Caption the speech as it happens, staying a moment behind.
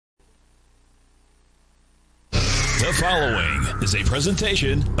The following is a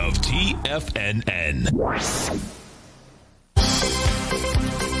presentation of TFNN.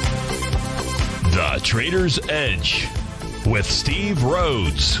 The Trader's Edge with Steve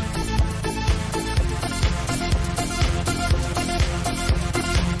Rhodes.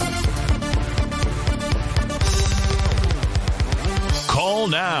 Call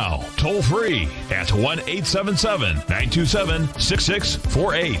now, toll free at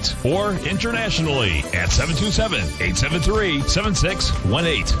 1-877-927-6648 or internationally at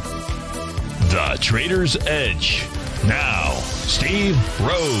 727-873-7618. The Trader's Edge. Now, Steve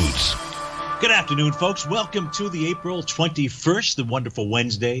Rhodes. Good afternoon, folks. Welcome to the April 21st, the wonderful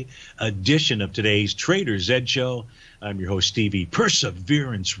Wednesday edition of today's Trader's Edge Show. I'm your host, Stevie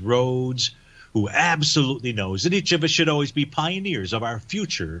Perseverance Rhodes, who absolutely knows that each of us should always be pioneers of our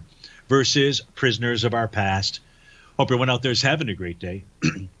future versus prisoners of our past. Hope everyone out there is having a great day.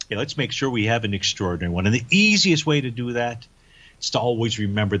 Let's make sure we have an extraordinary one. And the easiest way to do that is to always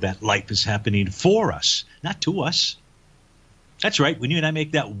remember that life is happening for us, not to us. That's right. When you and I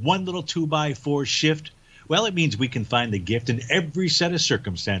make that one little 2x4 shift, well, it means we can find the gift in every set of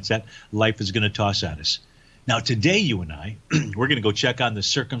circumstance that life is going to toss at us. Now, today, you and I, we're going to go check on the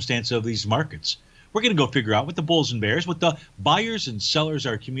circumstance of these markets. We're going to go figure out what the bulls and bears, what the buyers and sellers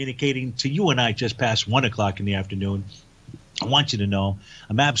are communicating to you and I just past 1 o'clock in the afternoon. I want you to know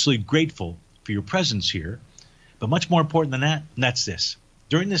I'm absolutely grateful for your presence here. But much more important than that, and that's this.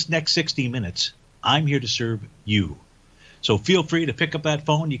 During this next 60 minutes, I'm here to serve you. So feel free to pick up that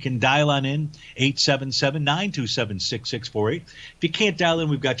phone. You can dial on in, 877-927-6648. If you can't dial in,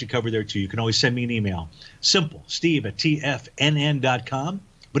 we've got you covered there, too. You can always send me an email. Simple, steve@tfnn.com.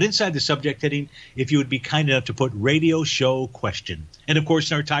 But inside the subject heading, if you would be kind enough to put radio show question. And, of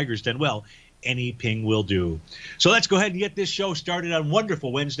course, in our Tigers Den, well, any ping will do. So let's go ahead and get this show started on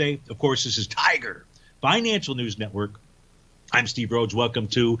wonderful Wednesday. Of course, this is Tiger Financial News Network. I'm Steve Rhodes. Welcome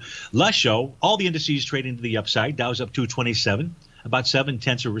to the show. All the indices trading to the upside. Dow's up 227, about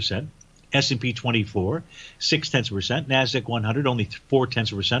 0.7%. S&P 24, 0.6%. NASDAQ 100, only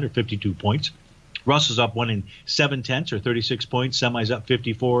 0.4%, or 52 points. Russell's up 1 7/10, or 36 points. Semi's up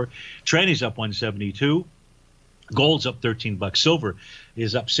 54. Tranny's up 172. Gold's up $13. Silver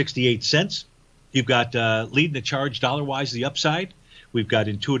is up 68 cents. You've got leading the charge dollar-wise the upside. We've got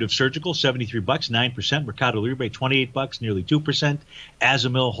Intuitive Surgical, $73, 9%. Mercado Libre, $28, nearly 2%.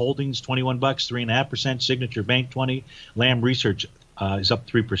 Azamil Holdings, $21, 3.5%. Signature Bank, 20. Lam Research is up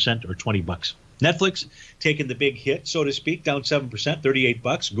 3%, or $20. Netflix taking the big hit, so to speak, down 7%,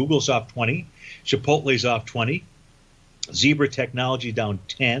 $38. Google's off 20. Chipotle's off 20. Zebra Technology down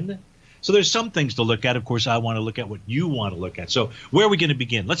 10. So there's some things to look at. Of course, I want to look at what you want to look at. So where are we going to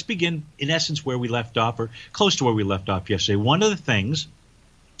begin? Let's begin, in essence, where we left off, or close to where we left off yesterday. One of the things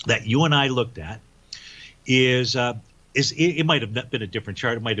that you and I looked at is it might have been a different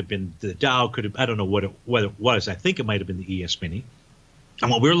chart. It might have been the Dow. Could have, I don't know what it was. I think it might have been the ES Mini.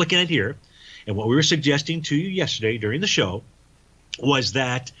 And what we were looking at here, and what we were suggesting to you yesterday during the show, was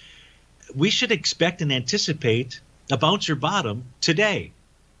that we should expect and anticipate a bouncer bottom today.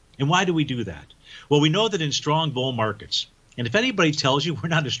 And why do we do that? Well, we know that in strong bull markets, and if anybody tells you we're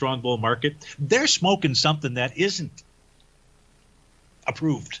not in a strong bull market, they're smoking something that isn't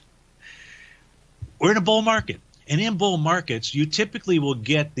approved. We're in a bull market. And in bull markets, you typically will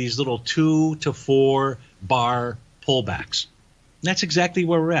get these little 2 to 4 bar pullbacks. And that's exactly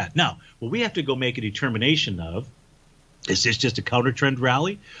where we're at. Now, what we have to go make a determination of, is this just a counter trend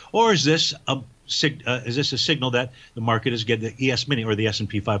rally, or is this a signal that the market is getting, the ES Mini or the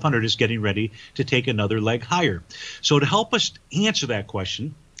S&P 500 is getting ready to take another leg higher? So to help us answer that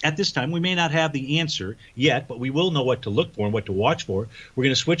question, at this time, we may not have the answer yet, but we will know what to look for and what to watch for. We're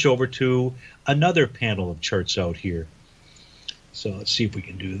going to switch over to another panel of charts out here. So let's see if we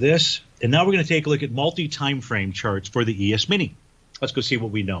can do this. And now we're going to take a look at multi-time frame charts for the ES Mini. Let's go see what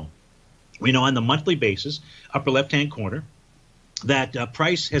we know. We know on the monthly basis, upper left-hand corner, that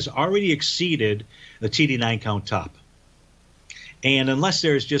price has already exceeded the TD9 count top. And unless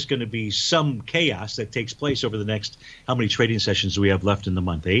there's just going to be some chaos that takes place over the next, how many trading sessions do we have left in the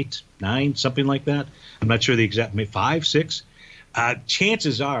month? 8, 9, something like that? I'm not sure the exact, 5, 6.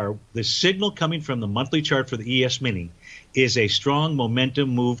 Chances are the signal coming from the monthly chart for the ES Mini is a strong momentum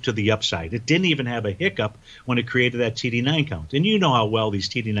move to the upside. It didn't even have a hiccup when it created that TD9 count. And you know how well these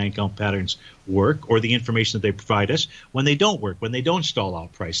TD9 count patterns work, or the information that they provide us when they don't work, when they don't stall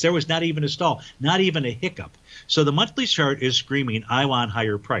out price. There was not even a stall, not even a hiccup. So the monthly chart is screaming, I want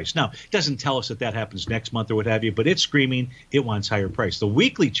higher price. Now, it doesn't tell us that that happens next month or what have you, but it's screaming it wants higher price. The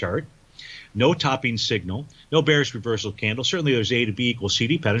weekly chart no topping signal, no bearish reversal candle. Certainly there's A to B equals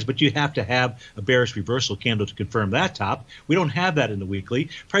CD patterns, but you have to have a bearish reversal candle to confirm that top. We don't have that in the weekly.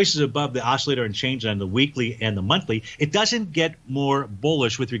 Prices above the oscillator and change on the weekly and the monthly. It doesn't get more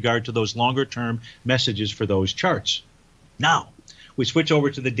bullish with regard to those longer term messages for those charts. Now, we switch over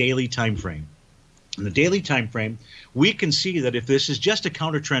to the daily time frame. In the daily time frame, we can see that if this is just a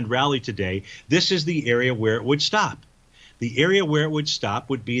counter trend rally today, this is the area where it would stop. The area where it would stop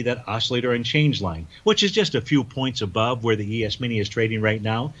would be that oscillator and change line, which is just a few points above where the ES Mini is trading right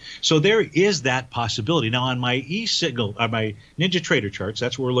now. So there is that possibility. Now on my my Ninja Trader charts,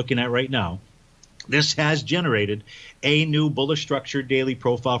 that's what we're looking at right now. This has generated a new bullish structured daily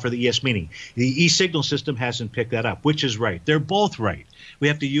profile for the ES Mini. The e-signal system hasn't picked that up, which is right. They're both right. We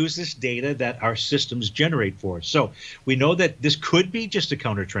have to use this data that our systems generate for us. So we know that this could be just a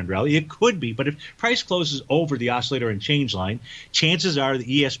counter trend rally. It could be, but if price closes over the oscillator and change line, chances are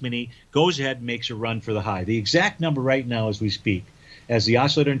the ES Mini goes ahead and makes a run for the high. The exact number right now as we speak, as the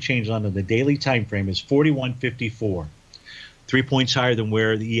oscillator and change line on the daily time frame is 41.54. 3 points higher than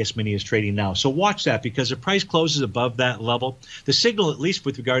where the ES Mini is trading now. So watch that, because if price closes above that level, the signal, at least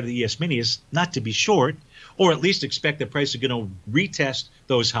with regard to the ES Mini, is not to be short, or at least expect that price is going to retest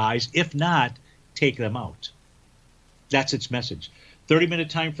those highs. If not, take them out. That's its message. 30-minute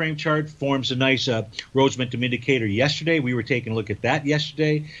time frame chart forms a nice Rhodes momentum indicator yesterday. We were taking a look at that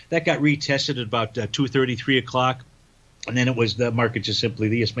yesterday. That got retested at about 2:30, 3 o'clock. And then it was the market just simply,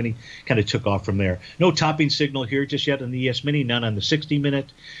 the ES Mini kind of took off from there. No topping signal here just yet on the ES Mini, none on the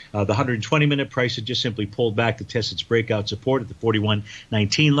 60-minute. The 120-minute price had just simply pulled back to test its breakout support at the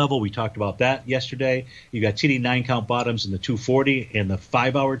 41.19 level. We talked about that yesterday. You got TD 9-count bottoms in the 240 and the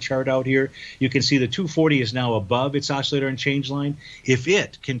 5-hour chart out here. You can see the 240 is now above its oscillator and change line. If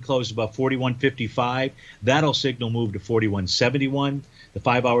it can close above 41.55, that'll signal move to 41.71. The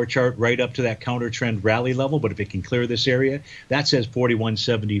 5-hour chart right up to that counter trend rally level, but if it can clear this area, that says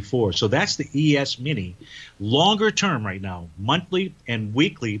 41.74. So that's the ES Mini. Longer term right now, monthly and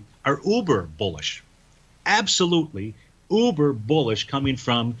weekly are uber bullish. Absolutely uber bullish coming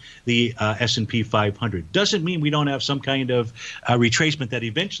from the S&P 500. Doesn't mean we don't have some kind of retracement that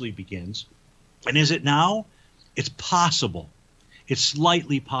eventually begins. And is it now? It's possible. It's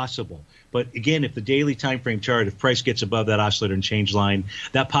slightly possible. But again, if the daily time frame chart, if price gets above that oscillator and change line,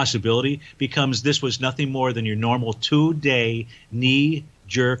 that possibility becomes this was nothing more than your normal 2-day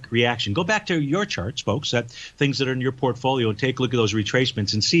knee-jerk reaction. Go back to your charts, folks, that things that are in your portfolio, and take a look at those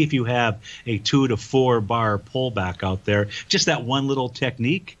retracements and see if you have a 2 to 4 bar pullback out there. Just that one little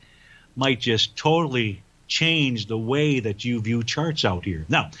technique might just totally change the way that you view charts out here.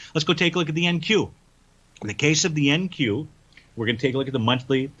 Now, let's go take a look at the NQ. In the case of the NQ, we're going to take a look at the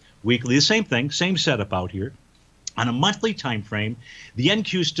monthly, weekly, the same thing, same setup out here. On a monthly time frame, the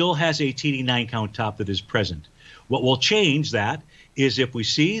NQ still has a TD 9-count top that is present. What will change that is if we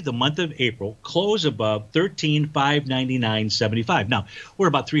see the month of April close above 13,599.75. Now, we're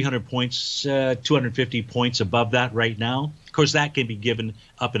about 300 points, 250 points above that right now. Of course, that can be given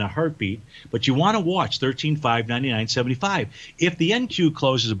up in a heartbeat, but you want to watch 13,599.75. If the NQ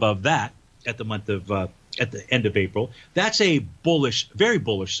closes above that at the month of at the end of April, that's a bullish, very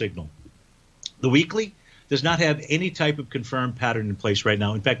bullish signal. The weekly does not have any type of confirmed pattern in place right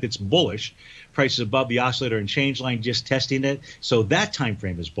now. In fact, it's bullish. Price is above the oscillator and change line, just testing it. So that time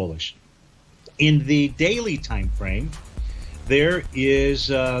frame is bullish. In the daily time frame, there is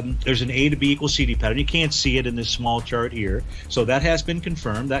there's an A to B equals CD pattern. You can't see it in this small chart here. So that has been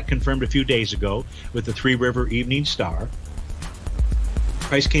confirmed. That confirmed a few days ago with the Three River Evening Star.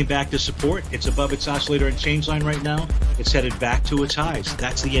 Price came back to support. It's above its oscillator and change line right now. It's headed back to its highs.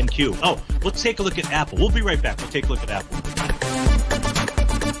 That's the NQ. Oh, let's take a look at Apple. We'll be right back. We'll take a look at Apple.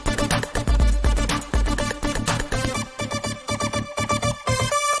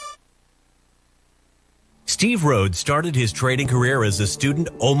 Steve Rhodes started his trading career as a student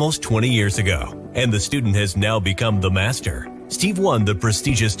almost 20 years ago, and the student has now become the master. Steve won the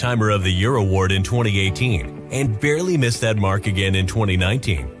prestigious Timer of the Year award in 2018 and barely missed that mark again in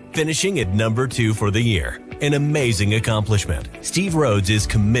 2019, finishing at number 2 for the year. An amazing accomplishment. Steve Rhodes is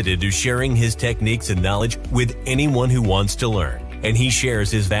committed to sharing his techniques and knowledge with anyone who wants to learn, and he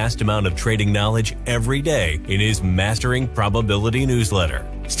shares his vast amount of trading knowledge every day in his Mastering Probability newsletter.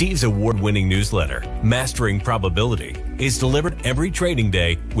 Steve's award-winning newsletter, Mastering Probability, is delivered every trading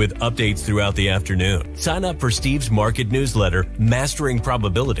day with updates throughout the afternoon. Sign up for Steve's market newsletter, Mastering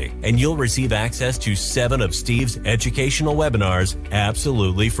Probability, and you'll receive access to 7 of Steve's educational webinars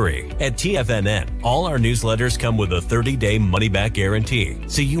absolutely free. At TFNN, all our newsletters come with a 30-day money-back guarantee,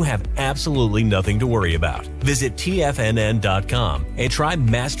 so you have absolutely nothing to worry about. Visit TFNN.com and try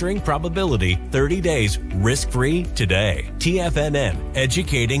Mastering Probability 30 days risk-free today. TFNN,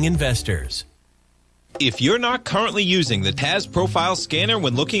 educating investors. If you're not currently using the TAS Profile Scanner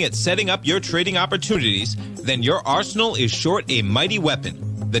when looking at setting up your trading opportunities, then your arsenal is short a mighty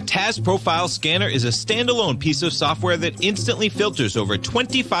weapon. The TAS Profile Scanner is a standalone piece of software that instantly filters over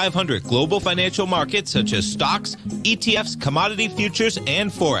 2,500 global financial markets such as stocks, ETFs, commodity futures,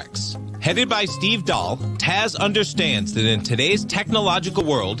 and Forex. Headed by Steve Dahl, TAS understands that in today's technological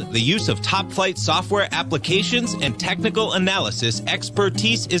world, the use of top-flight software applications and technical analysis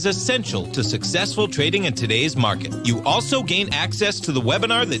expertise is essential to successful trading in today's market. You also gain access to the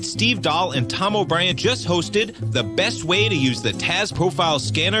webinar that Steve Dahl and Tom O'Brien just hosted, The Best Way to Use the TAS Profile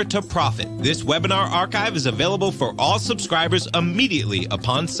Scanner to Profit. This webinar archive is available for all subscribers immediately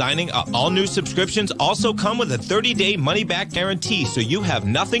upon signing up. All new subscriptions also come with a 30-day money-back guarantee, so you have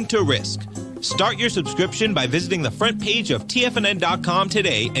nothing to risk. Start your subscription by visiting the front page of TFNN.com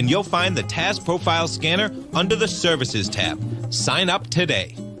today, and you'll find the TAS Profile Scanner under the Services tab. Sign up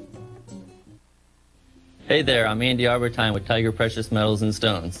today. Hey there, I'm Andy Arbertine with Tiger Precious Metals and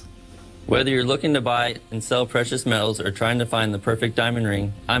Stones. Whether you're looking to buy and sell precious metals or trying to find the perfect diamond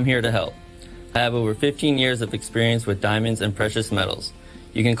ring, I'm here to help. I have over 15 years of experience with diamonds and precious metals.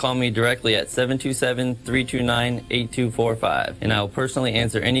 You can call me directly at 727-329-8245, and I will personally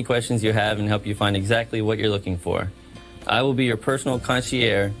answer any questions you have and help you find exactly what you're looking for. I will be your personal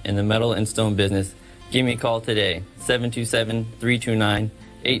concierge in the metal and stone business. Give me a call today,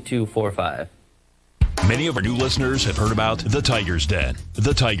 727-329-8245. Many of our new listeners have heard about The Tiger's Den.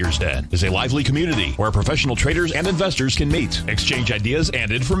 The Tiger's Den is a lively community where professional traders and investors can meet, exchange ideas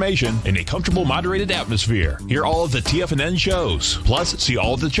and information in a comfortable, moderated atmosphere. Hear all of the TFNN shows, plus see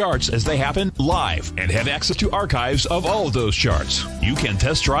all of the charts as they happen live and have access to archives of all of those charts. You can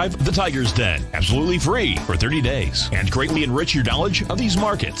test drive The Tiger's Den absolutely free for 30 days and greatly enrich your knowledge of these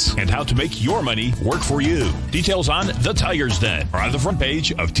markets and how to make your money work for you. Details on The Tiger's Den are on the front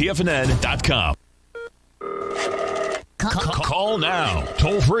page of TFNN.com. Call now,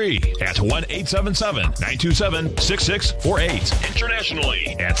 toll free at 1-877-927-6648. Internationally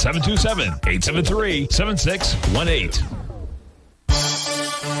at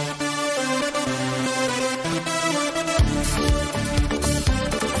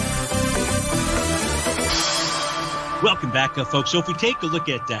Welcome back, folks. So if we take a look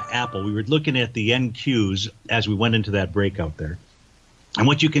at Apple, we were looking at the NQs as we went into that breakout there. And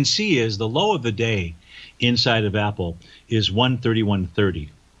what you can see is the low of the day inside of Apple is 131.30.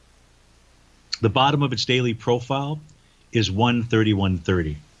 The bottom of its daily profile is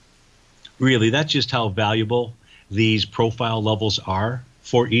 131.30. Really, that's just how valuable these profile levels are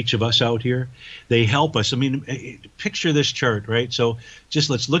for each of us out here. They help us. I mean, picture this chart, right? So just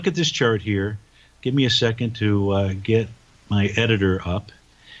let's look at this chart here. Give me a second to get my editor up.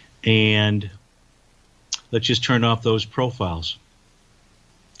 And let's just turn off those profiles.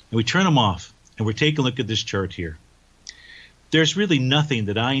 And we turn them off. And we're taking a look at this chart here. There's really nothing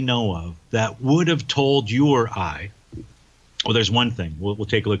that I know of that would have told you or I. Well, there's one thing. We'll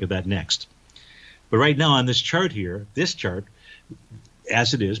take a look at that next. But right now on this chart here, this chart,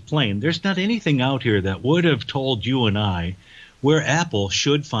 as it is plain, there's not anything out here that would have told you and I where Apple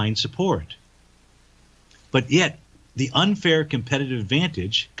should find support. But yet, the unfair competitive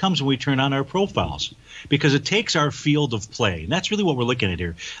advantage comes when we turn on our profiles, because it takes our field of play. And that's really what we're looking at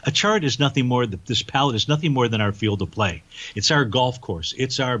here. A chart is nothing more, this palette is nothing more than our field of play. It's our golf course.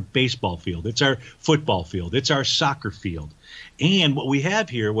 It's our baseball field. It's our football field. It's our soccer field. And what we have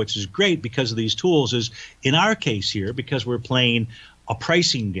here, which is great because of these tools, is in our case here, because we're playing a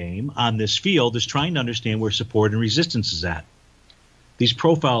pricing game on this field, is trying to understand where support and resistance is at. These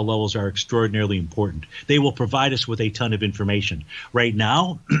profile levels are extraordinarily important. They will provide us with a ton of information. Right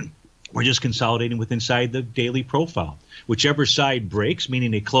now, we're just consolidating with inside the daily profile. Whichever side breaks,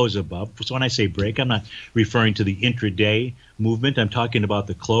 meaning they close above. So when I say break, I'm not referring to the intraday movement. I'm talking about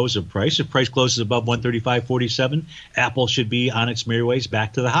the close of price. If price closes above 135.47, Apple should be on its merry ways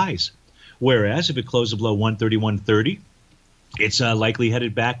back to the highs. Whereas if it closes below 131.30, it's likely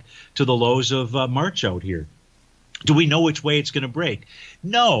headed back to the lows of March out here. Do we know which way it's going to break?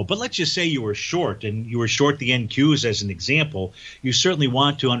 No, but let's just say you were short, and you were short the NQs as an example. You certainly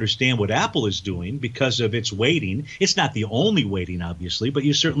want to understand what Apple is doing because of its weighting. It's not the only weighting, obviously, but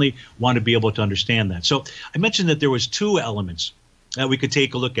you certainly want to be able to understand that. So I mentioned that there was two elements that we could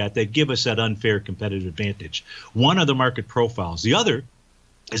take a look at that give us that unfair competitive advantage. One are the market profiles. The other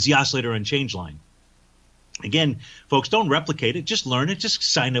is the oscillator unchanged line. Again, folks, don't replicate it. Just learn it. Just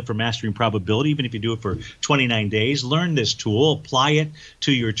sign up for Mastering Probability, even if you do it for 29 days. Learn this tool. Apply it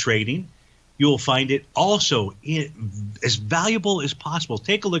to your trading. You will find it also as valuable as possible.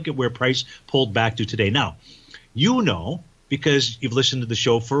 Take a look at where price pulled back to today. Now, you know, because you've listened to the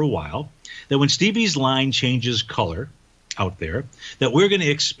show for a while, that when Stevie's line changes color out there, that we're going to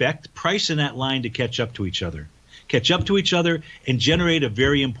expect price and that line to catch up to each other. Catch up to each other and generate a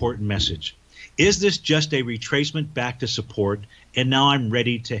very important message. Is this just a retracement back to support, and now I'm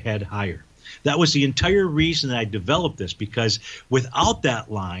ready to head higher? That was the entire reason that I developed this, because without that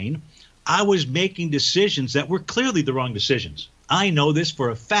line, I was making decisions that were clearly the wrong decisions. I know this for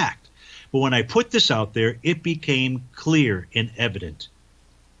a fact. But when I put this out there, it became clear and evident.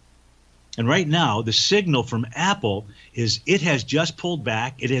 And right now, the signal from Apple is it has just pulled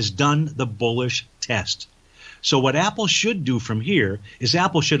back. It has done the bullish test. So what Apple should do from here is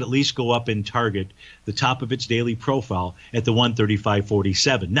Apple should at least go up and target the top of its daily profile at the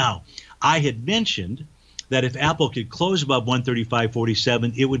 135.47. Now, I had mentioned that if Apple could close above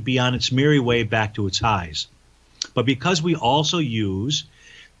 135.47, it would be on its merry way back to its highs. But because we also use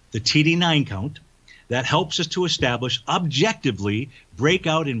the TD9 count, that helps us to establish objectively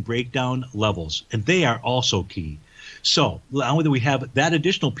breakout and breakdown levels, and they are also key. So now that we have that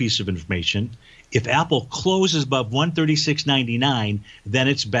additional piece of information, if Apple closes above 136.99, then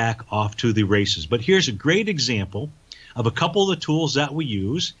it's back off to the races. But here's a great example of a couple of the tools that we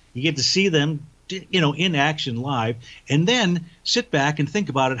use. You get to see them, in action live, and then sit back and think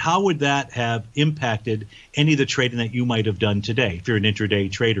about it. How would that have impacted any of the trading that you might have done today if you're an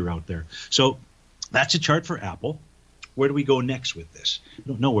intraday trader out there? So that's a chart for Apple. Where do we go next with this? I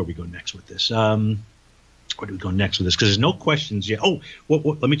don't know where we go next with this. Where do we go next with this? Because there's no questions yet. Oh,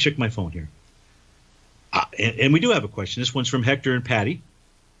 let me check my phone here. And we do have a question. This one's from Hector and Patty.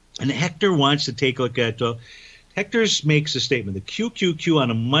 And Hector wants to take a look at, Hector makes a statement. The QQQ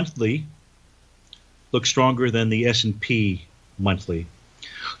on a monthly looks stronger than the S&P monthly.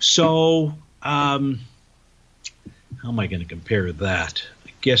 So how am I going to compare that?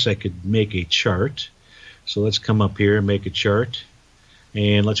 I guess I could make a chart. So let's come up here and make a chart.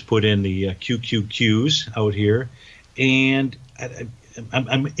 And let's put in the QQQs out here. And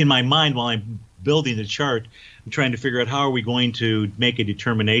I'm in my mind while I'm building the chart, I'm trying to figure out how are we going to make a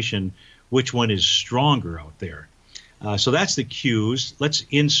determination which one is stronger out there. So that's the Qs. Let's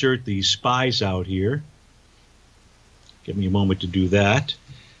insert the SPYs out here. Give me a moment to do that.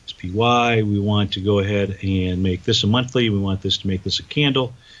 SPY, we want to go ahead and make this a monthly. We want this to make this a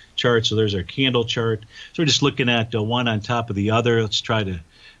candle chart. So there's our candle chart. So we're just looking at one on top of the other. Let's try to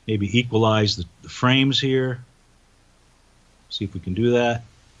maybe equalize the frames here. See if we can do that.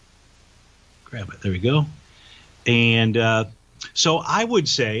 Grab it. There we go. And so I would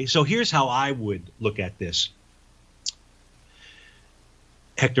say, so here's how I would look at this,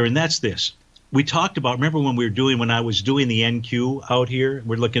 Hector, and that's this. We talked about, remember when I was doing the NQ out here,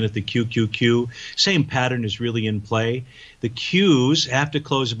 we're looking at the QQQ, same pattern is really in play. The Qs have to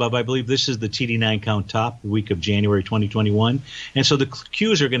close above, I believe this is the TD9 count top, the week of January 2021. And so the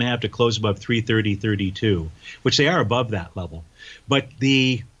Qs are going to have to close above 330.32, which they are above that level. But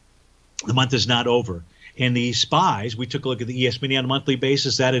the month is not over. And the SPYs, we took a look at the ES Mini on a monthly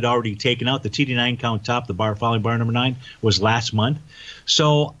basis. That had already taken out. The TD9 count top, the bar following bar number 9, was last month.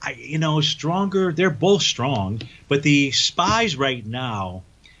 So, stronger, they're both strong. But the SPYs right now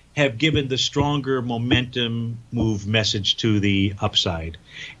have given the stronger momentum move message to the upside.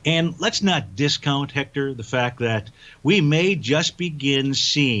 And let's not discount, Hector, the fact that we may just begin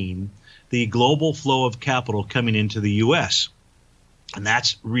seeing the global flow of capital coming into the U.S., and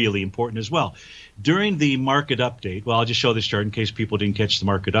that's really important as well. During the market update, well, I'll just show this chart in case people didn't catch the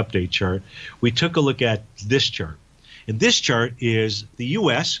market update chart. We took a look at this chart. And this chart is the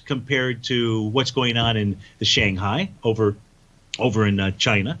U.S. compared to what's going on in the Shanghai over in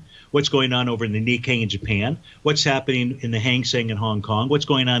China, what's going on over in the Nikkei in Japan, what's happening in the Hang Seng in Hong Kong, what's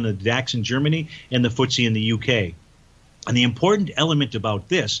going on in the DAX in Germany, and the FTSE in the U.K. And the important element about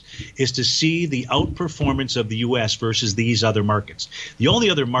this is to see the outperformance of the U.S. versus these other markets. The only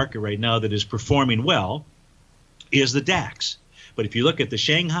other market right now that is performing well is the DAX. But if you look at the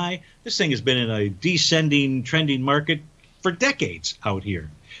Shanghai, this thing has been in a descending, trending market for decades out here.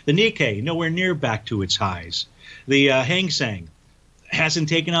 The Nikkei, nowhere near back to its highs. The Hang Seng hasn't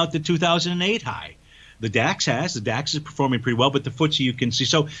taken out the 2008 high. The DAX has. The DAX is performing pretty well, but the FTSE you can see.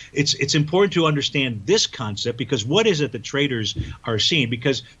 So it's important to understand this concept, because what is it that traders are seeing?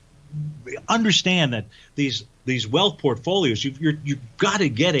 Because understand that these wealth portfolios, you've got to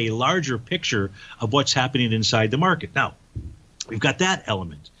get a larger picture of what's happening inside the market. Now, we've got that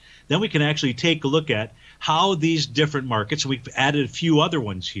element. Then we can actually take a look at how these different markets, we've added a few other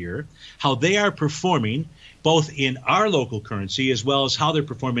ones here, how they are performing both in our local currency as well as how they're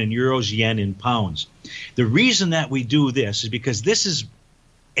performing in euros, yen, and pounds. The reason that we do this is because this is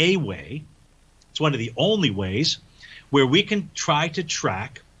a way, it's one of the only ways, where we can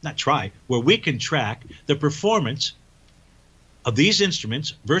where we can track the performance of these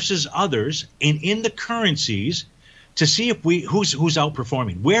instruments versus others and in the currencies to see if who's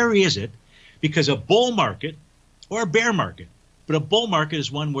outperforming. Where is it? Because a bull market or a bear market, but a bull market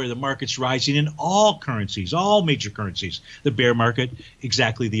is one where the market's rising in all currencies, all major currencies. The bear market,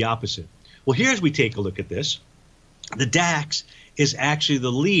 exactly the opposite. Well, here as we take a look at this, the DAX is actually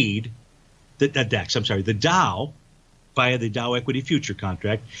the lead. The Dow, via the Dow Equity Future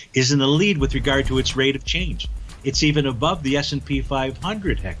Contract, is in the lead with regard to its rate of change. It's even above the S&P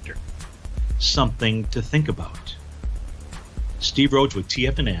 500, Hector. Something to think about. Steve Rhodes with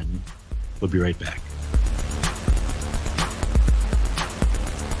TFNN. We'll be right back.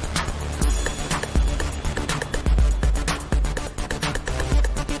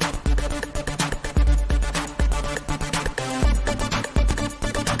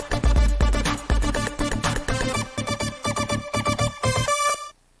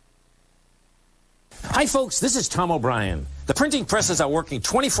 Hi folks, this is Tom O'Brien. The printing presses are working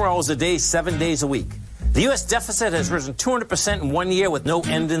 24 hours a day, 7 days a week. The U.S. deficit has risen 200% in 1 year with no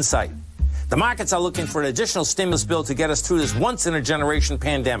end in sight. The markets are looking for an additional stimulus bill to get us through this once-in-a-generation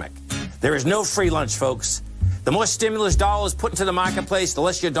pandemic. There is no free lunch, folks. The more stimulus dollars put into the marketplace, the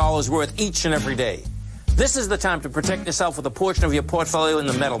less your dollar is worth each and every day. This is the time to protect yourself with a portion of your portfolio in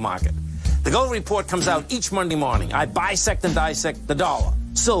the metal market. The Gold Report comes out each Monday morning. I bisect and dissect the dollar,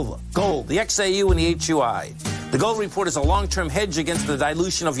 silver, gold, the XAU, and the HUI. The Gold Report is a long-term hedge against the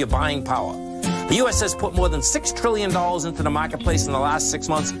dilution of your buying power. The U.S. has put more than $6 trillion into the marketplace in the last 6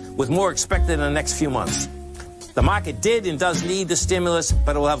 months, with more expected in the next few months. The market did and does need the stimulus,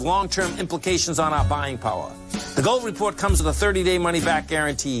 but it will have long-term implications on our buying power. The Gold Report comes with a 30-day money-back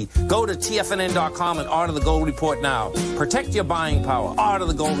guarantee. Go to TFNN.com and order the Gold Report now. Protect your buying power. Order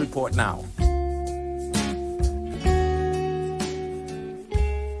the Gold Report now.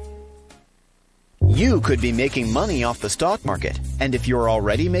 You could be making money off the stock market. And if you're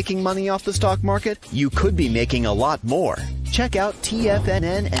already making money off the stock market, you could be making a lot more. Check out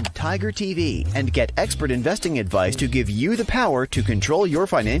TFNN and Tiger TV and get expert investing advice to give you the power to control your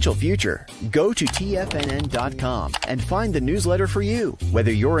financial future. Go to TFNN.com and find the newsletter for you.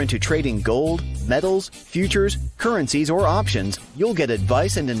 Whether you're into trading gold, metals, futures, currencies, or options, you'll get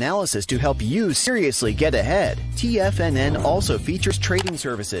advice and analysis to help you seriously get ahead. TFNN also features trading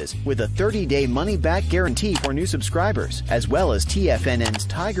services with a 30-day money-back guarantee for new subscribers, as well as TFNN's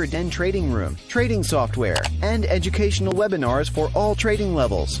Tiger Den trading room, trading software, and educational webinars for all trading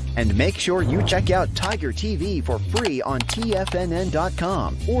levels. And make sure you check out Tiger TV for free on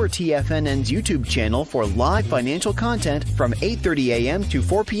TFNN.com or TFNN's YouTube channel for live financial content from 8:30 a.m. to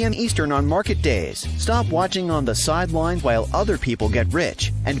 4 p.m. Eastern on market days. Stop watching on the sidelines while other people get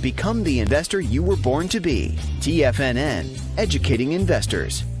rich and become the investor you were born to be. TFNN, educating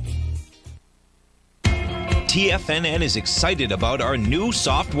investors. TFNN is excited about our new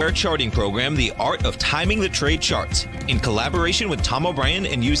software charting program, The Art of Timing the Trade Charts. In collaboration with Tom O'Brien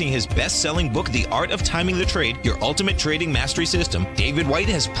and using his best-selling book, The Art of Timing the Trade, Your Ultimate Trading Mastery System, David White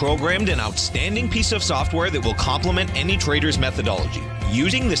has programmed an outstanding piece of software that will complement any trader's methodology.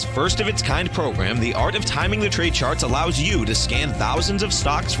 Using this first-of-its-kind program, The Art of Timing the Trade Charts allows you to scan thousands of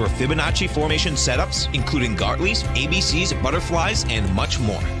stocks for Fibonacci formation setups, including Gartleys, ABCs, butterflies, and much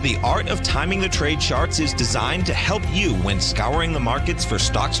more. The Art of Timing the Trade Charts is designed to help you when scouring the markets for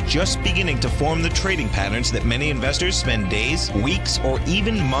stocks just beginning to form the trading patterns that many investors spend days, weeks, or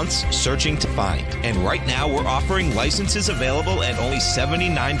even months searching to find. And right now, we're offering licenses available at only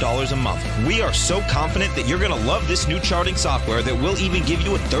 $79 a month. We are so confident that you're going to love this new charting software that will even give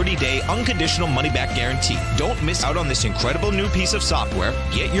you a 30-day unconditional money-back guarantee. Don't miss out on this incredible new piece of software.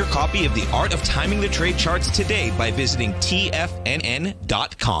 Get your copy of The Art of Timing the Trade Charts today by visiting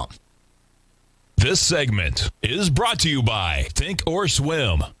TFNN.com. This segment is brought to you by Think or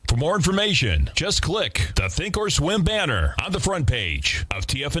Swim. For more information, just click the Think or Swim banner on the front page of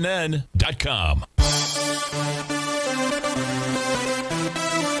TFNN.com.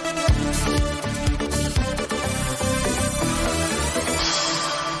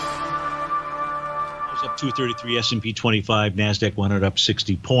 233, S&P 25, NASDAQ 100 up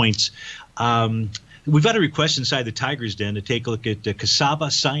 60 points. We've got a request inside the Tiger's Den to take a look at Cassava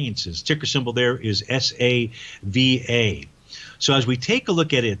Sciences. Ticker symbol there is SAVA. So as we take a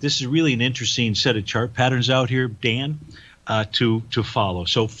look at it, this is really an interesting set of chart patterns out here, Dan, to follow.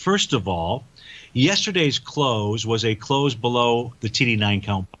 So first of all, yesterday's close was a close below the TD9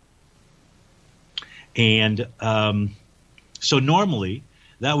 count. And so normally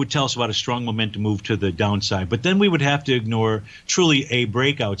that would tell us about a strong momentum move to the downside. But then we would have to ignore truly a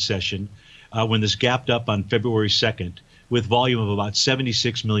breakout session when this gapped up on February 2nd with volume of about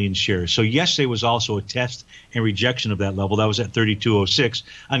 76 million shares. So yesterday was also a test and rejection of that level. That was at 3206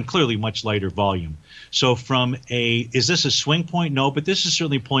 on clearly much lighter volume. So from is this a swing point? No, but this is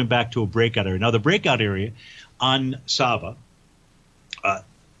certainly pulling back to a breakout area. Now the breakout area on SAVA,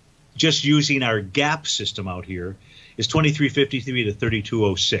 just using our gap system out here, is 2353 to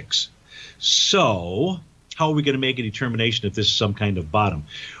 3206. So how are we going to make a determination if this is some kind of bottom?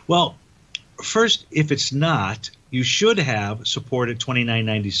 Well, first, if it's not, you should have support at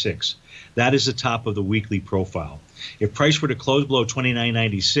 29.96. That is the top of the weekly profile. If price were to close below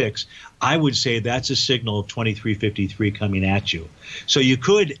 29.96, I would say that's a signal of 23.53 coming at you. So you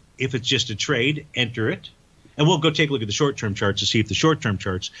could, if it's just a trade, enter it. And we'll go take a look at the short-term charts to see if the short-term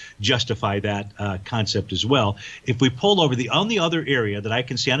charts justify that concept as well. If we pull over the only other area that I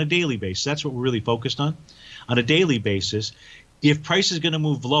can see on a daily basis, that's what we're really focused on. On a daily basis, if price is going to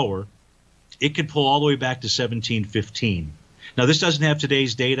move lower, it could pull all the way back to 17.15. Now, this doesn't have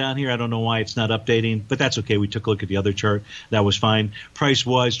today's data on here. I don't know why it's not updating, but that's okay. We took a look at the other chart. That was fine. Price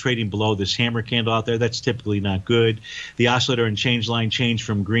was trading below this hammer candle out there. That's typically not good. The oscillator and change line changed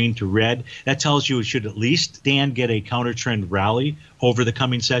from green to red. That tells you it should at least, Dan, get a counter trend rally over the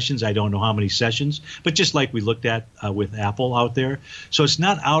coming sessions. I don't know how many sessions, but just like we looked at with Apple out there. So it's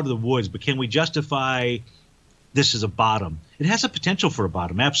not out of the woods, but can we justify this is a bottom? It has a potential for a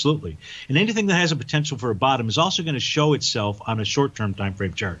bottom, absolutely. And anything that has a potential for a bottom is also going to show itself on a short-term time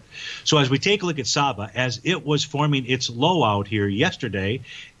frame chart. So as we take a look at SAVA, as it was forming its low out here yesterday,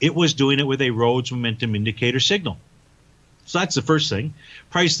 it was doing it with a Rhodes momentum indicator signal. So that's the first thing.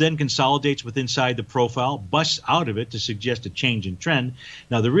 Price then consolidates with inside the profile, busts out of it to suggest a change in trend.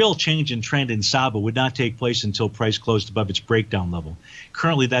 Now, the real change in trend in SAVA would not take place until price closed above its breakdown level.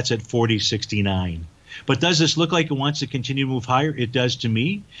 Currently, that's at 40.69. But does this look like it wants to continue to move higher? It does to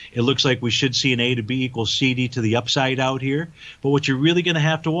me. It looks like we should see an A to B equals CD to the upside out here. But what you're really going to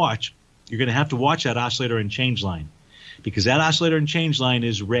have to watch, you're going to have to watch that oscillator and change line, because that oscillator and change line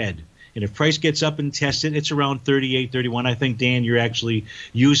is red. And if price gets up and tests it, it's around 38, 31. I think, Dan, you're actually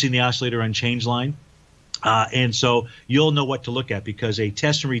using the oscillator and change line. And so you'll know what to look at, because a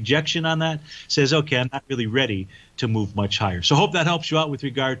test and rejection on that says, okay, I'm not really ready to move much higher. So hope that helps you out with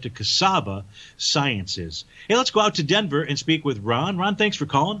regard to Cassava Sciences. Hey, let's go out to Denver and speak with Ron. Ron, thanks for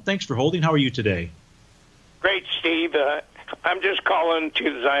calling. Thanks for holding. How are you today? Great, Steve. I'm just calling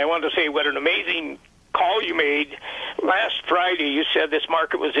I want to say what an amazing call you made. Last Friday, you said this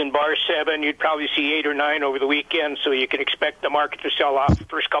market was in bar 7. You'd probably see 8 or 9 over the weekend, so you can expect the market to sell off the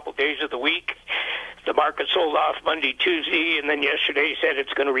first couple of days of the week. The market sold off Monday, Tuesday, and then yesterday said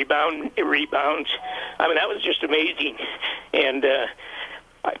it's going to rebound. It rebounds. I mean, that was just amazing. And,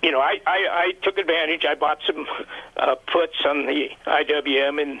 I took advantage. I bought some puts on the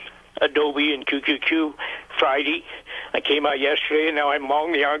IWM and Adobe and QQQ Friday. I came out yesterday, and now I'm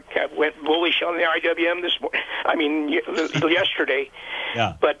long I went bullish on the IWM this morning. I mean, yesterday.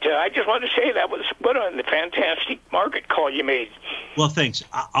 Yeah. But I just wanted to say that was what a fantastic market call you made. Well, thanks.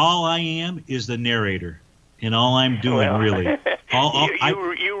 All I am is the narrator, and all I'm doing really.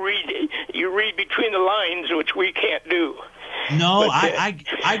 You read between the lines, which we can't do. No, but,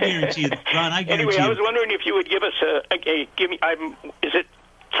 I guarantee you, Ron. I guarantee. Anyway, I was wondering if you would give us give me. Is it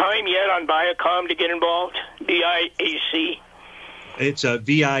time yet on Viacom to get involved? VIAC. It's a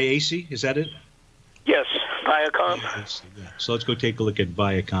VIAC. Is that it? Yes, Viacom. Yeah. So let's go take a look at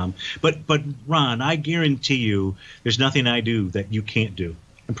Viacom. But Ron, I guarantee you, there's nothing I do that you can't do,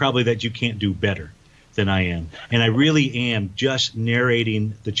 and probably that you can't do better than I am. And I really am just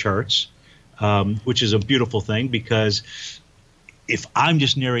narrating the charts, which is a beautiful thing, because if I'm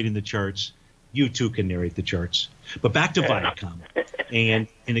just narrating the charts, you too can narrate the charts. But back to Viacom, and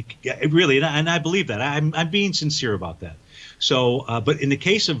it really, and I believe that. I'm being sincere about that. So, but in the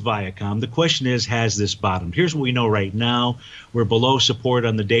case of Viacom, the question is, has this bottomed? Here's what we know right now. We're below support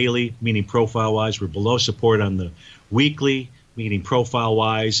on the daily, meaning profile-wise. We're below support on the weekly. meaning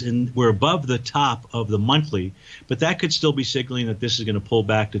profile-wise, and we're above the top of the monthly, but that could still be signaling that this is going to pull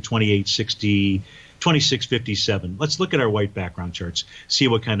back to 2860, 2657. Let's look at our white background charts, see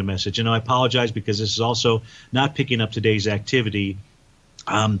what kind of message. And I apologize because this is also not picking up today's activity.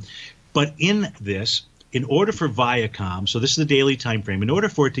 But in this, in order for Viacom, so this is the daily time frame, in order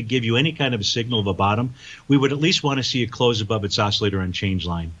for it to give you any kind of a signal of a bottom, we would at least want to see it close above its oscillator on change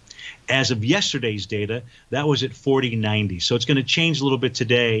line. As of yesterday's data, that was at 40.90. So it's going to change a little bit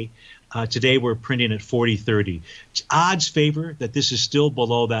today. Today we're printing at 40.30. Odds favor that this is still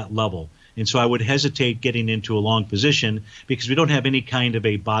below that level. And so I would hesitate getting into a long position because we don't have any kind of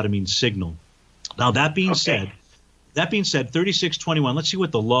a bottoming signal. Now, that being said, 36.21, let's see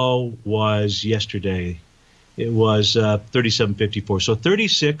what the low was yesterday. It was 37.54. So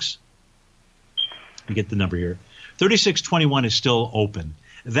 36, let me get the number here. 36.21 is still open.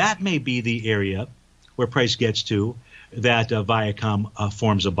 That may be the area where price gets to that Viacom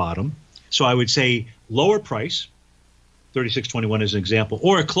forms a bottom. So I would say lower price, 36.21 as an example,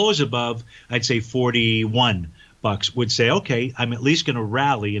 or a close above, I'd say 41 bucks would say, okay, I'm at least going to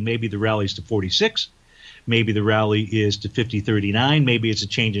rally, and maybe the rally is to 46. Maybe the rally is to 50.39. Maybe it's a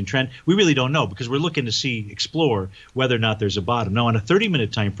change in trend. We really don't know because we're looking to explore whether or not there's a bottom. Now, on a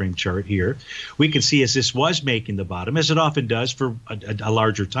 30-minute time frame chart here, we can see as this was making the bottom, as it often does for a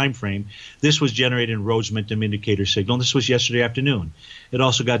larger time frame, this was generating Rhodes momentum indicator signal. This was yesterday afternoon. It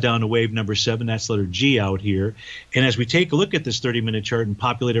also got down to wave number 7. That's letter G out here. And as we take a look at this 30-minute chart and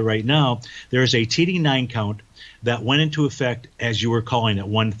populate it right now, there is a TD9 count that went into effect, as you were calling it,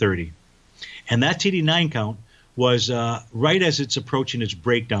 130. And that TD9 count was right as it's approaching its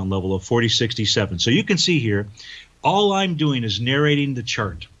breakdown level of 40.67. So you can see here, all I'm doing is narrating the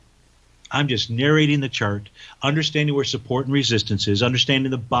chart. I'm just narrating the chart, understanding where support and resistance is,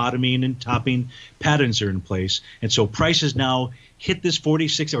 understanding the bottoming and topping patterns are in place. And so prices now hit this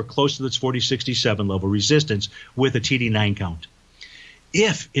 46 or close to this 40.67 level resistance with a TD9 count.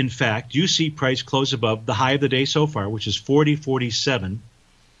 If, in fact, you see price close above the high of the day so far, which is 40.47,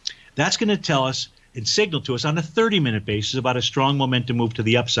 that's going to tell us and signal to us on a 30-minute basis about a strong momentum move to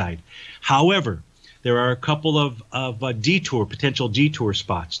the upside. However, there are a couple of potential detour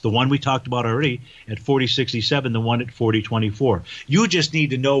spots. The one we talked about already at 40.67, the one at 40.24. You just need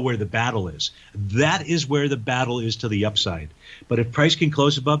to know where the battle is. That is where the battle is to the upside. But if price can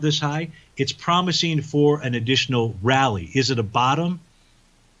close above this high, it's promising for an additional rally. Is it a bottom?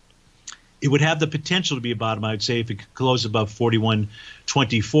 It would have the potential to be a bottom, I would say, if it could close above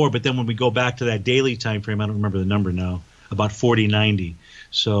 41.24. But then when we go back to that daily time frame, I don't remember the number now, about 40.90.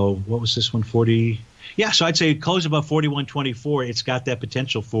 So what was this one, 40? Yeah, so I'd say close above 41.24. It's got that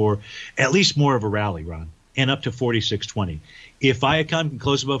potential for at least more of a rally, Ron, and up to 46.20. If Viacom can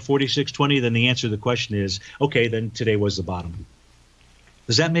close above 46.20, then the answer to the question is, okay, then today was the bottom.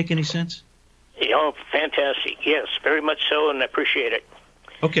 Does that make any sense? Oh, fantastic. Yes, very much so, and I appreciate it.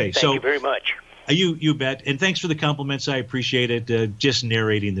 Okay, Thank you very much. You bet. And thanks for the compliments. I appreciate it. Just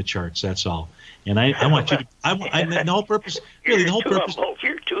narrating the charts, that's all. And I want you to the whole purpose, really, the whole purpose.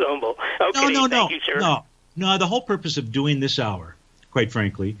 You're too humble. Okay, No. Thank you, sir. No, the whole purpose of doing this hour, quite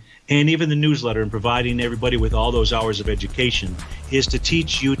frankly, and even the newsletter and providing everybody with all those hours of education is to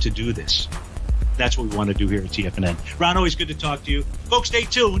teach you to do this. That's what we want to do here at TFNN. Ron, always good to talk to you. Folks, stay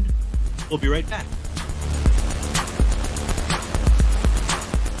tuned. We'll be right back.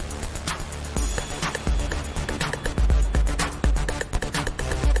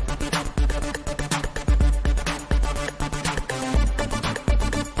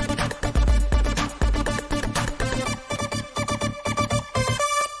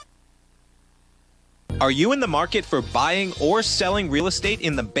 Are you in the market for buying or selling real estate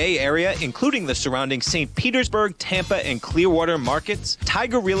in the Bay Area, including the surrounding St. Petersburg, Tampa, and Clearwater markets?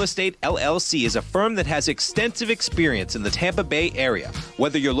 Tiger Real Estate LLC is a firm that has extensive experience in the Tampa Bay area.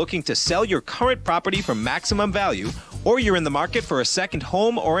 Whether you're looking to sell your current property for maximum value, or you're in the market for a second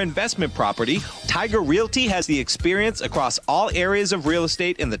home or investment property, Tiger Realty has the experience across all areas of real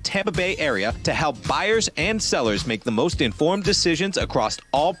estate in the Tampa Bay area to help buyers and sellers make the most informed decisions across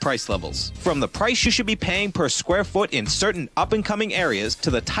all price levels. From the price you should be paying per square foot in certain up-and-coming areas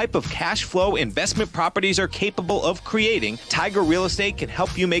to the type of cash flow investment properties are capable of creating, Tiger Real Estate can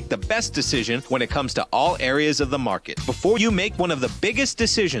help you make the best decision when it comes to all areas of the market. Before you make one of the biggest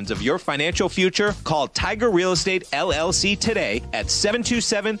decisions of your financial future, call Tiger Real Estate LLC today at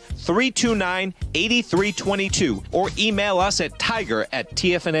 727-329-8322 or email us at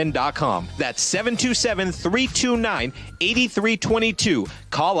tiger@tfnn.com. That's 727-329-8322.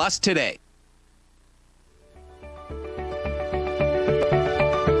 Call us today.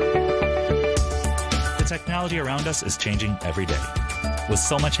 technology around us is changing every day. With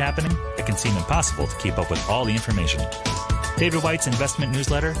so much happening, it can seem impossible to keep up with all the information. David White's investment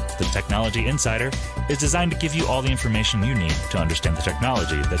newsletter, The Technology Insider, is designed to give you all the information you need to understand the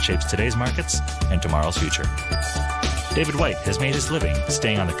technology that shapes today's markets and tomorrow's future. David White has made his living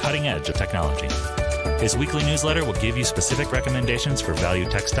staying on the cutting edge of technology. His weekly newsletter will give you specific recommendations for value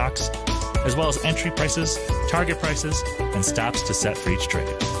tech stocks, as well as entry prices, target prices, and stops to set for each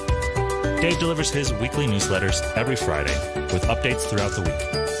trade. Dave delivers his weekly newsletters every Friday with updates throughout the week.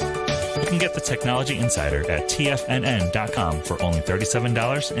 You can get the Technology Insider at TFNN.com for only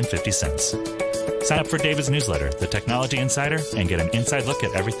 $37.50. Sign up for David's newsletter, The Technology Insider, and get an inside look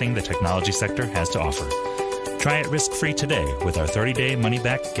at everything the technology sector has to offer. Try it risk-free today with our 30-day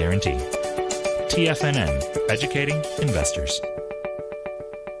money-back guarantee. TFNN, educating investors.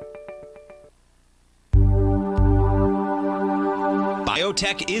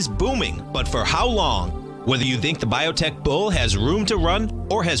 Biotech is booming, but for how long? Whether you think the biotech bull has room to run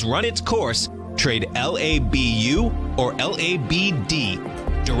or has run its course, trade LABU or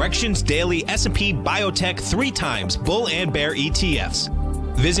LABD. Direction's daily S&P Biotech 3 times bull and bear ETFs.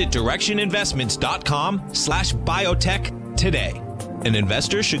 Visit directioninvestments.com/biotech today. An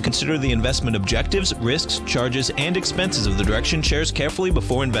investor should consider the investment objectives, risks, charges, and expenses of the Direction shares carefully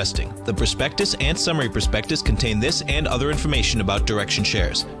before investing. The prospectus and summary prospectus contain this and other information about Direction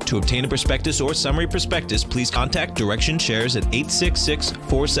shares. To obtain a prospectus or summary prospectus, please contact Direction shares at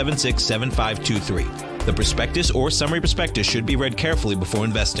 866-476-7523. The prospectus or summary prospectus should be read carefully before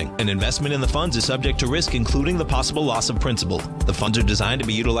investing. An investment in the funds is subject to risk, including the possible loss of principal. The funds are designed to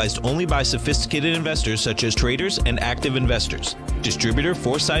be utilized only by sophisticated investors such as traders and active investors. Distributor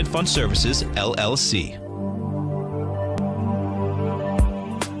Foreside Fund Services, LLC.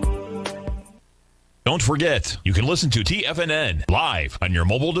 Don't forget, you can listen to TFNN live on your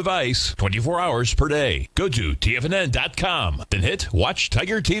mobile device 24 hours per day. Go to TFNN.com, then hit Watch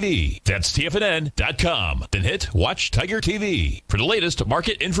Tiger TV. That's TFNN.com, then hit Watch Tiger TV for the latest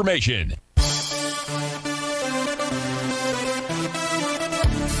market information.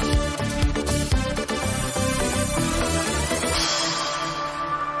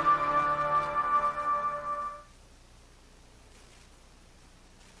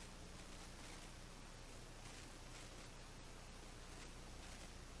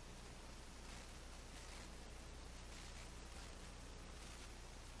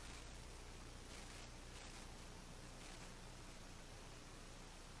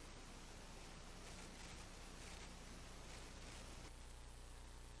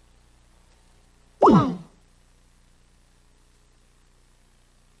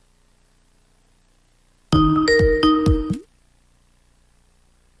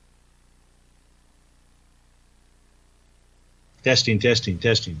 Testing.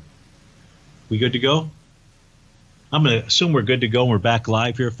 We good to go? I'm going to assume we're good to go and we're back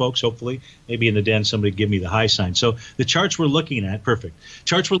live here, folks, hopefully. Maybe in the den somebody give me the high sign. So the charts we're looking at, perfect.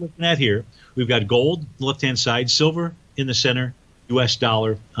 Charts we're looking at here, we've got gold on the left-hand side, silver in the center, U.S.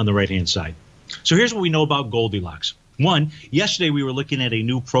 dollar on the right-hand side. So here's what we know about Goldilocks. One, yesterday we were looking at a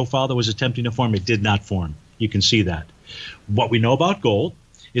new profile that was attempting to form. It did not form. You can see that. What we know about gold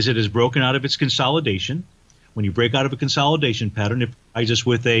is it has broken out of its consolidation. When you break out of a consolidation pattern, it provides us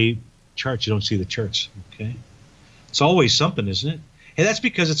with a chart. You don't see the charts, okay? It's always something, isn't it? Hey, that's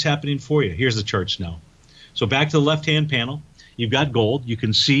because it's happening for you. Here's the charts now. So back to the left-hand panel, you've got gold. You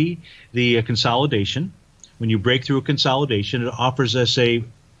can see the consolidation. When you break through a consolidation, it offers us a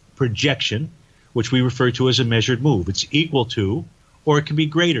projection, which we refer to as a measured move. It's equal to, or it can be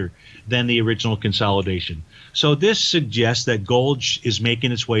greater than the original consolidation. So this suggests that gold is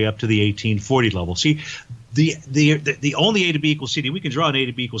making its way up to the 1840 level. See, the only A to B equals CD, we can draw an A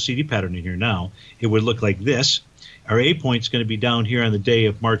to B equals CD pattern in here now. It would look like this. Our A point is going to be down here on the day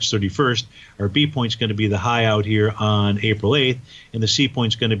of March 31st. Our B point is going to be the high out here on April 8th. And the C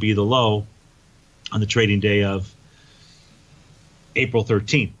point is going to be the low on the trading day of April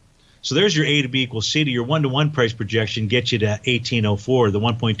 13th. So there's your A to B equals C. Your 1-to-1 price projection gets you to 1804, the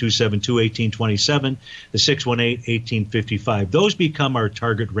 1.272, 1827, the 618, 1855. Those become our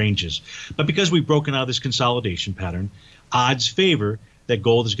target ranges. But because we've broken out of this consolidation pattern, odds favor that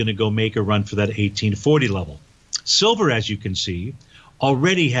gold is going to go make a run for that 1840 level. Silver, as you can see,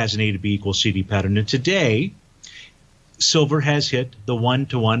 already has an A to B equals CD pattern. And today, silver has hit the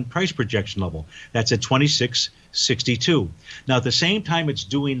 1-to-1 price projection level. That's at 26.62. Now, at the same time it's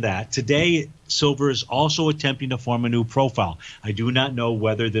doing that, today silver is also attempting to form a new profile. I do not know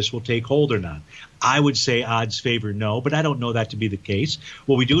whether this will take hold or not. I would say odds favor no, but I don't know that to be the case.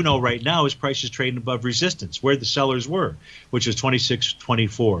 What we do know right now is prices trading above resistance, where the sellers were, which is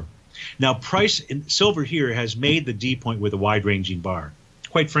 26.24. Now, price in silver here has made the D point with a wide-ranging bar.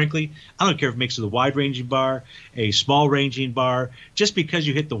 Quite frankly, I don't care if it makes it a wide-ranging bar, a small-ranging bar. Just because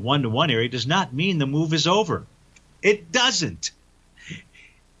you hit the 1-to-1 area does not mean the move is over. It doesn't.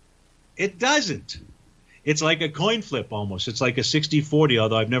 It doesn't. It's like a coin flip almost. It's like a 60-40,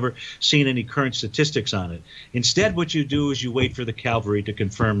 although I've never seen any current statistics on it. Instead, what you do is you wait for the cavalry to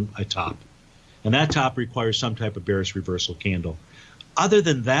confirm a top. And that top requires some type of bearish reversal candle. Other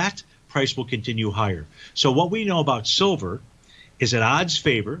than that, price will continue higher. So what we know about silver is that odds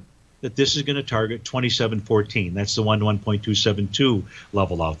favor that this is going to target 27.14. That's the 1-1.272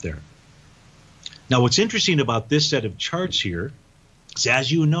 level out there. Now, what's interesting about this set of charts here is,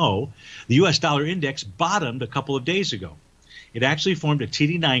 as you know, the U.S. dollar index bottomed a couple of days ago. It actually formed a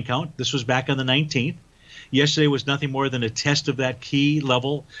TD9 count. This was back on the 19th. Yesterday was nothing more than a test of that key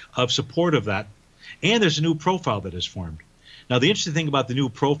level of support of that. And there's a new profile that is formed. Now, the interesting thing about the new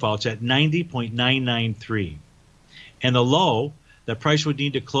profile, it's at 90.993. And the low that price would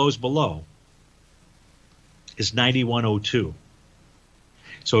need to close below is 91.02.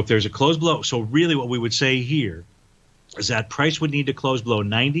 So if there's a close below, so really what we would say here is that price would need to close below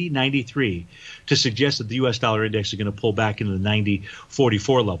 90.93 to suggest that the U.S. dollar index is going to pull back into the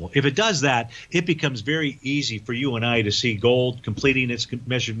 90.44 level. If it does that, it becomes very easy for you and I to see gold completing its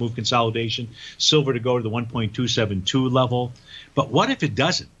measured move consolidation, silver to go to the 1.272 level. But what if it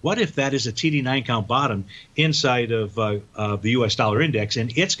doesn't? What if that is a TD9 count bottom inside of the U.S. dollar index,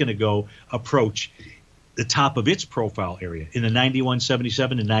 and it's going to go approach the top of its profile area in the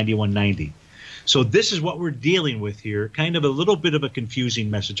 91.77 and 91.90? So this is what we're dealing with here, kind of a little bit of a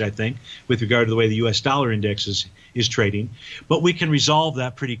confusing message, I think, with regard to the way the U.S. dollar index is trading. But we can resolve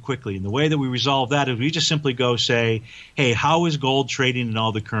that pretty quickly. And the way that we resolve that is we just simply go say, hey, how is gold trading in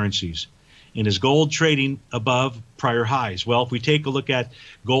all the currencies? And is gold trading above prior highs? Well, if we take a look at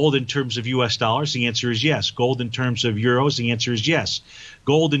gold in terms of U.S. dollars, the answer is yes. Gold in terms of euros, the answer is yes.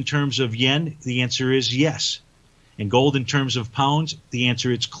 Gold in terms of yen, the answer is yes. And gold in terms of pounds, the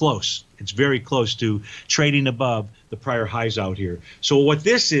answer is close. It's very close to trading above the prior highs out here. So what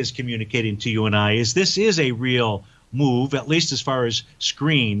this is communicating to you and I is this is a real move, at least as far as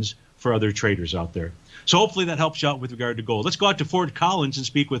screens for other traders out there. So hopefully that helps you out with regard to gold. Let's go out to Fort Collins and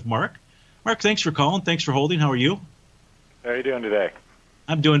speak with Mark. Mark, thanks for calling. Thanks for holding. How are you? How are you doing today?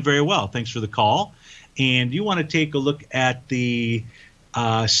 I'm doing very well. Thanks for the call. And you want to take a look at the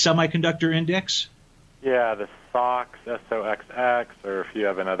semiconductor index? Yeah, the SOX, SOXX, or if you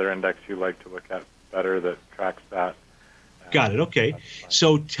have another index you like to look at better that tracks that. Got it. Okay.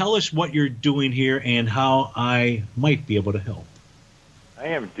 So tell us what you're doing here and how I might be able to help. I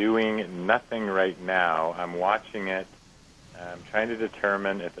am doing nothing right now. I'm watching it. I'm trying to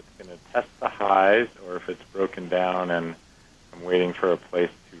determine if it's going to test the highs or if it's broken down, and I'm waiting for a place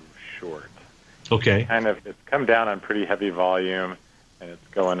to short. Okay. It's come down on pretty heavy volume, and it's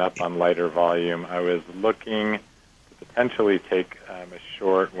going up on lighter volume. I was looking to potentially take a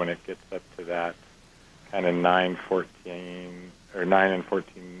short when it gets up to that kind of 9.14 or 9 and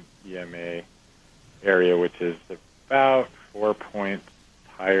 14 EMA area, which is about 4 points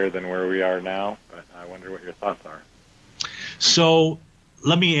higher than where we are now. But I wonder what your thoughts are. So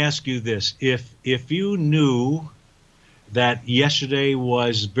let me ask you this: if you knew that yesterday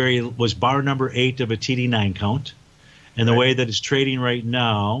was bar number 8 of a TD9 count, and the way that it's trading right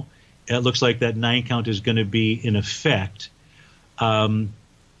now, it looks like that 9 count is going to be in effect. I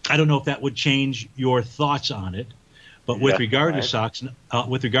don't know if that would change your thoughts on it, but with regard to SOX,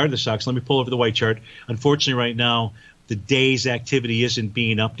 let me pull over the white chart. Unfortunately, right now, the day's activity isn't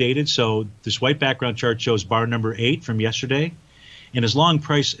being updated, so this white background chart shows bar number 8 from yesterday, and as long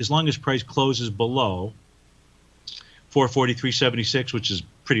as price closes below 443.76, which is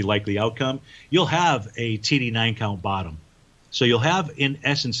pretty likely outcome, you'll have a TD9 count bottom. So you'll have, in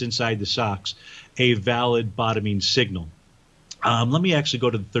essence, inside the SOX, a valid bottoming signal. Let me actually go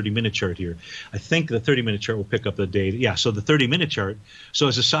to the 30-minute chart here. I think the 30-minute chart will pick up the data. Yeah, so the 30-minute chart. So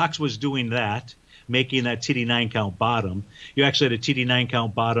as the SOX was doing that, making that TD9 count bottom, you actually had a TD9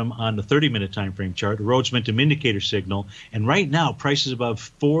 count bottom on the 30-minute time frame chart, a Rhodes momentum indicator signal, and right now price is above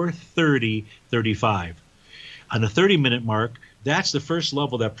 430.35. On the 30-minute mark, that's the first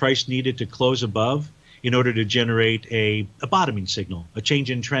level that price needed to close above in order to generate a bottoming signal, a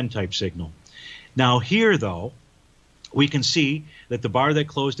change in trend type signal. Now here, though, we can see that the bar that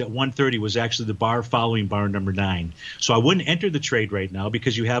closed at 130 was actually the bar following bar number 9. So I wouldn't enter the trade right now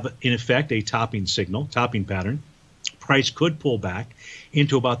because you have, in effect, a topping signal, topping pattern. Price could pull back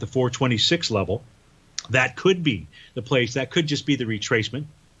into about the 426 level. That could be the place. That could just be the retracement.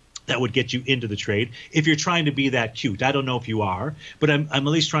 that would get you into the trade if you're trying to be that cute. I don't know if you are, but I'm at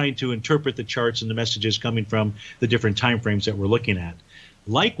least trying to interpret the charts and the messages coming from the different time frames that we're looking at.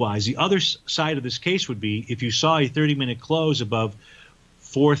 Likewise, the other side of this case would be if you saw a 30-minute close above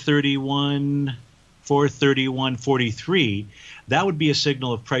 431.43, that would be a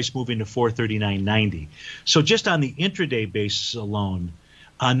signal of price moving to 439.90. So just on the intraday basis alone,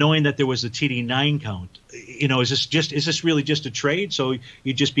 knowing that there was a TD9 count, is this really just a trade? So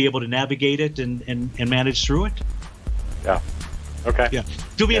you'd just be able to navigate it and manage through it? Yeah. Okay. Yeah.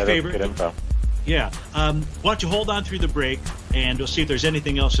 Do me a favor. Good info. Yeah. Why don't you hold on through the break, and we'll see if there's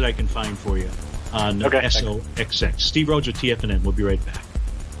anything else that I can find for you on SOXX. Steve Rhodes with TFNN. We'll be right back.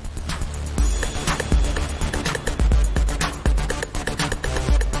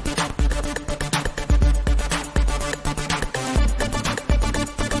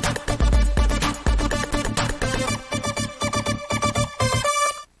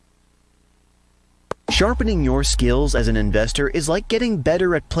 Sharpening your skills as an investor is like getting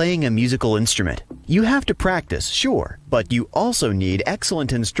better at playing a musical instrument. You have to practice, sure, but you also need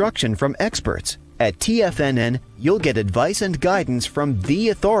excellent instruction from experts. At TFNN, you'll get advice and guidance from the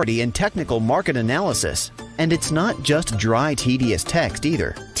authority in technical market analysis. And it's not just dry, tedious text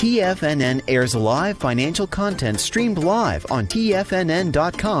either. TFNN airs live financial content streamed live on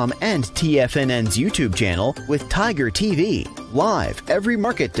TFNN.com and TFNN's YouTube channel with Tiger TV, live every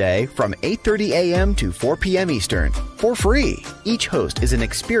market day from 8:30 a.m. to 4 p.m. Eastern, for free. Each host is an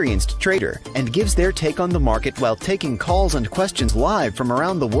experienced trader and gives their take on the market while taking calls and questions live from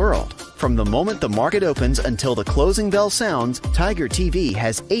around the world. From the moment the market opens until the closing bell sounds, Tiger TV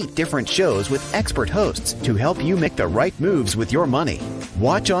has 8 different shows with expert hosts to help you make the right moves with your money.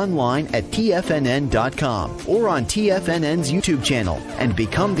 Watch online at TFNN.com or on TFNN's YouTube channel and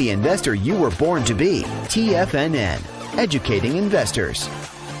become the investor you were born to be. TFNN, educating investors.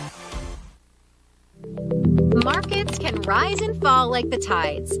 Markets can rise and fall like the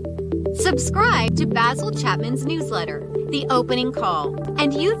tides. Subscribe to Basil Chapman's newsletter, The Opening Call,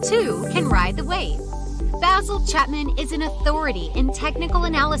 and you too can ride the wave. Basil Chapman is an authority in technical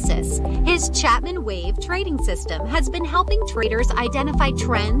analysis. His Chapman Wave trading system has been helping traders identify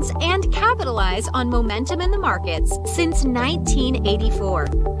trends and capitalize on momentum in the markets since 1984.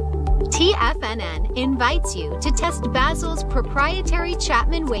 TFNN invites you to test Basil's proprietary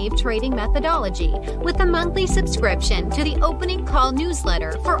Chapman Wave trading methodology with a monthly subscription to the Opening Call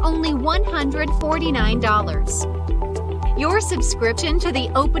newsletter for only $149. Your subscription to the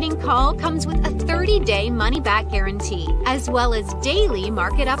Opening Call comes with a 30-day money-back guarantee, as well as daily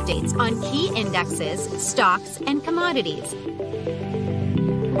market updates on key indexes, stocks, and commodities.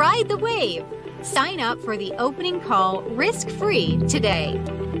 Ride the wave! Sign up for the Opening Call risk-free today.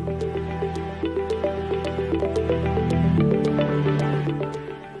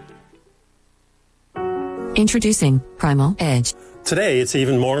 Introducing Primal Edge. Today, it's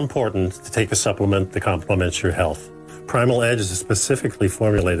even more important to take a supplement that complements your health. Primal Edge is specifically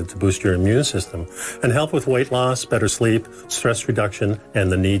formulated to boost your immune system and help with weight loss, better sleep, stress reduction, and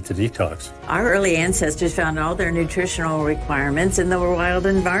the need to detox. Our early ancestors found all their nutritional requirements in the wild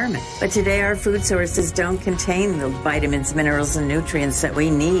environment. But today, our food sources don't contain the vitamins, minerals, and nutrients that we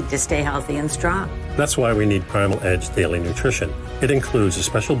need to stay healthy and strong. That's why we need Primal Edge Daily Nutrition. It includes a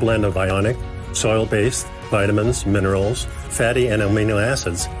special blend of ionic, soil-based vitamins, minerals, fatty and amino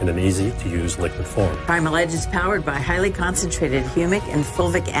acids in an easy-to-use liquid form. Primal Edge is powered by highly concentrated humic and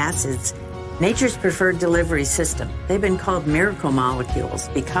fulvic acids, nature's preferred delivery system. They've been called miracle molecules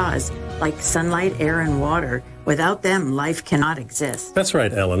because, like sunlight, air, and water, without them, life cannot exist. That's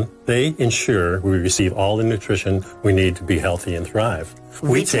right, Ellen. They ensure we receive all the nutrition we need to be healthy and thrive.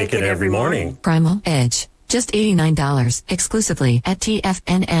 We take it every morning. Primal Edge. Just $89 exclusively at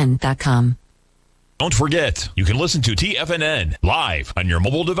TFNN.com. Don't forget, you can listen to TFNN live on your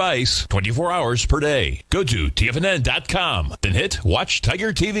mobile device 24 hours per day. Go to TFNN.com, then hit Watch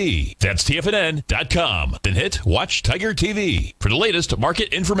Tiger TV. That's TFNN.com, then hit Watch Tiger TV for the latest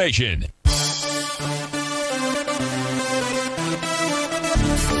market information.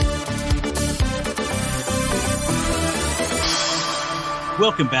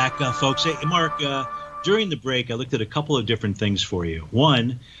 Welcome back, folks. Hey, Mark, during the break, I looked at a couple of different things for you.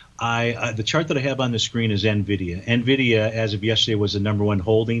 One, the chart that I have on the screen is NVIDIA. NVIDIA, as of yesterday, was the #1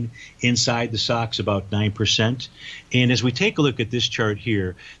 holding inside the stocks, about 9%. And as we take a look at this chart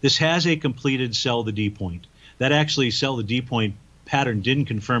here, this has a completed sell the D point. That actually sell the D point pattern didn't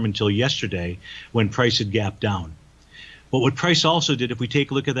confirm until yesterday when price had gapped down. But what price also did, if we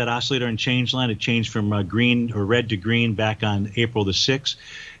take a look at that oscillator and change line, it changed from green or red to green back on April the 6th.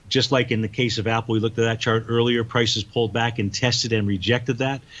 Just like in the case of Apple, we looked at that chart earlier, prices pulled back and tested and rejected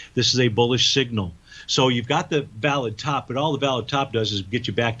that. This is a bullish signal. So you've got the valid top, but all the valid top does is get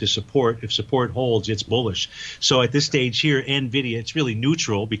you back to support. If support holds, it's bullish. So at this stage here, NVIDIA, it's really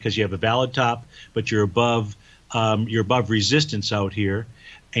neutral because you have a valid top, but you're above resistance out here.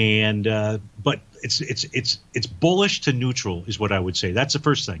 And but it's bullish to neutral is what I would say. That's the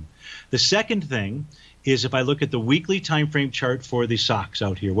first thing. The second thing is if I look at the weekly time frame chart for the SOX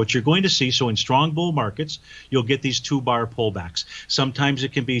out here, what you're going to see, so in strong bull markets, you'll get these 2-bar pullbacks. Sometimes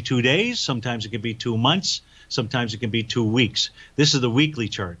it can be 2 days, sometimes it can be 2 months, sometimes it can be 2 weeks. This is the weekly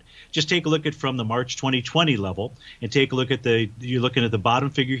chart. Just take a look at from the March 2020 level and take a look at you're looking at the bottom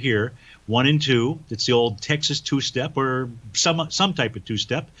figure here, 1 and 2. It's the old Texas two-step or some type of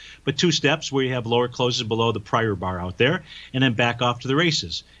two-step, but 2 steps where you have lower closes below the prior bar out there, and then back off to the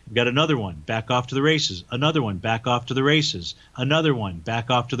races. You've got another one, back off to the races, another one, back off to the races, another one, back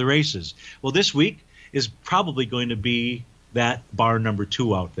off to the races. Well, this week is probably going to be that bar number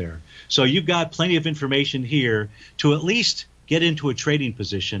 2 out there. So you've got plenty of information here to at least get into a trading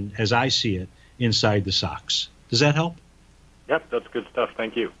position, as I see it, inside the SOX. Does that help? Yep, that's good stuff.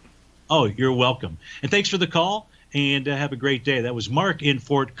 Thank you. Oh, you're welcome. And thanks for the call, and have a great day. That was Mark in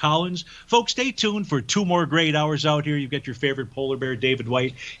Fort Collins. Folks, stay tuned for 2 more great hours out here. You've got your favorite polar bear, David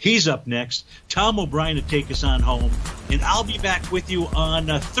White. He's up next. Tom O'Brien to take us on home. And I'll be back with you on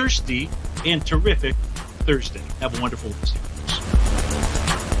Thursday and terrific Thursday. Have a wonderful Wednesday.